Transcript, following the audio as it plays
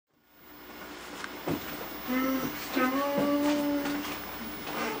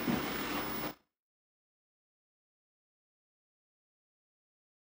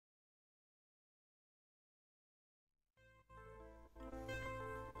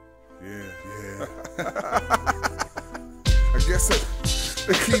Yeah. I guess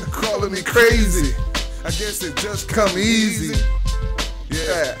they keep calling me crazy. I guess it just come easy.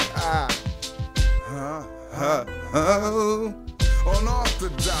 Yeah.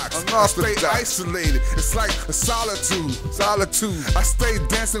 Unorthodox. I stay isolated. It's like a solitude. I stay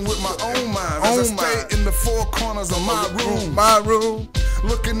dancing with my own mind. I stay in the four corners of my room.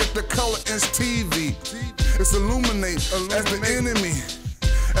 Looking at the color in TV. It's illuminate as the enemy.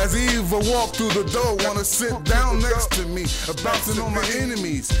 As evil walk through the door, wanna sit down next to me, bouncing on my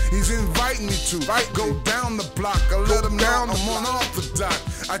enemies. He's inviting me to go down the block. I let him know I'm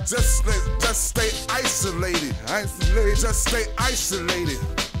unorthodox. I just stay isolated. Just stay isolated.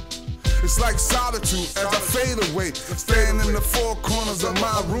 It's like solitude as I fade away, staying in the four corners of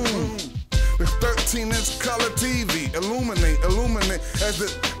my room. The 13-inch color TV, illuminate as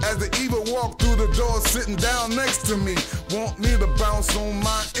the evil walk through the door, sitting down next to me, want me to bounce on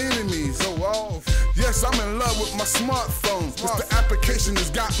my enemies. Yes, I'm in love with my smartphone. It's the application that's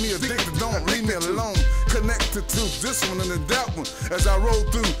got me addicted. Don't leave me alone. Connected to this one and that one. As I roll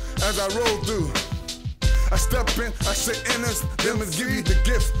through. I step in, I say NS, them is give me the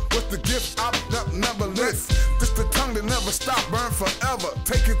gift. What's the gift? Up, never lift. Just the tongue that never stop, burn forever.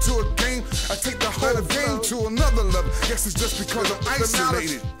 Take it to a game, I take the whole game to another level. Guess it's just because I'm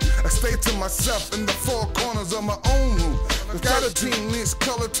isolated. I stay to myself in the four corners of my own room. The 13-inch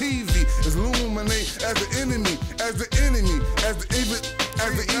color TV is illuminate as the enemy, as the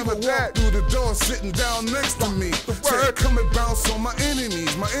evil walk through the door, sitting down next to me. Say, come and bounce on my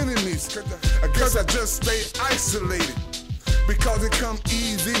enemies. I guess I just stay isolated because it come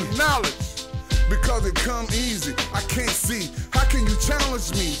easy. Knowledge, because it come easy. I can't see. How can you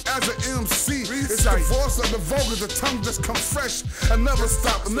challenge me as an MC? It's the voice of the vulgar, the tongue just come fresh. I never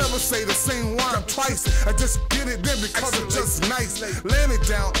stop, I never say the same rhyme twice. I just get it in because it's just nice. Laying it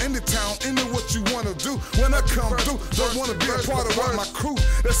down in the town, into what you wanna do. When I come through, don't wanna be a part of my crew.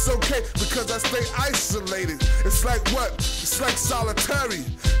 That's okay because I stay isolated. It's like what? It's like solitary.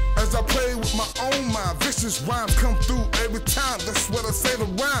 As I play with my own mind, vicious rhymes come through every time. That's what I say to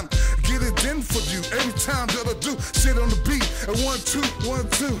rhyme. Get it in for you every time that I do. Shit on the beat and 1, 2, 1,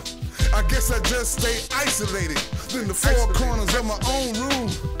 2. I guess I just stay isolated in the four corners of my own room.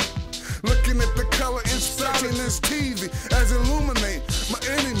 Looking at the color inside in this TV as illuminate my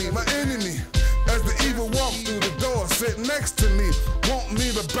enemy. As the evil walk through the door, sit next to me, want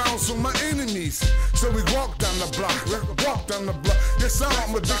me to bounce on my enemies. So we walk down the block. Yes,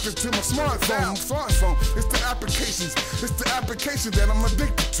 I'm addicted to my smartphone. It's the application that I'm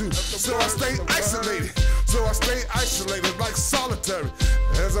addicted to. So I stay isolated like solitary.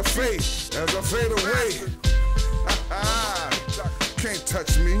 As I fade away. Can't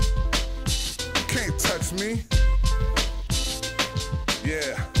touch me.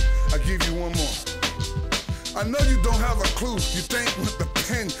 Yeah. I'll give you one more. I know you don't have a clue. You think with the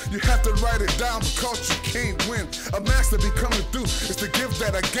pen, you have to write it down because you can't win. A master be coming through. It's the gift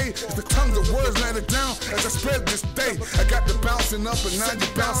that I gave. It's the tongue of words, let it down as I spread this day. I got the bouncing up and now you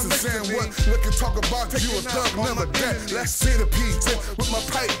bouncing, saying what? Look and talk about you a thug, never that. Let's see the PJ with my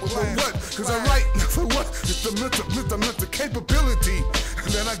pipe, with my what? Cause I write for what? It's the mental capability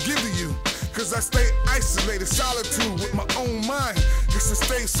that I give to you. Cause I stay isolated, solitude with my own mind. Guess I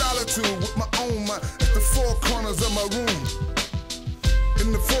stay solitude with my own mind. At the four corners of my room.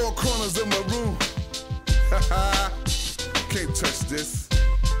 In the four corners of my room. Can't touch this.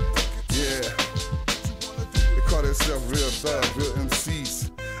 Yeah. They call themselves real thugs, real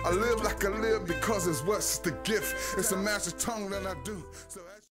MCs. I live like I live because it's what's the gift. It's a master tongue that I do. So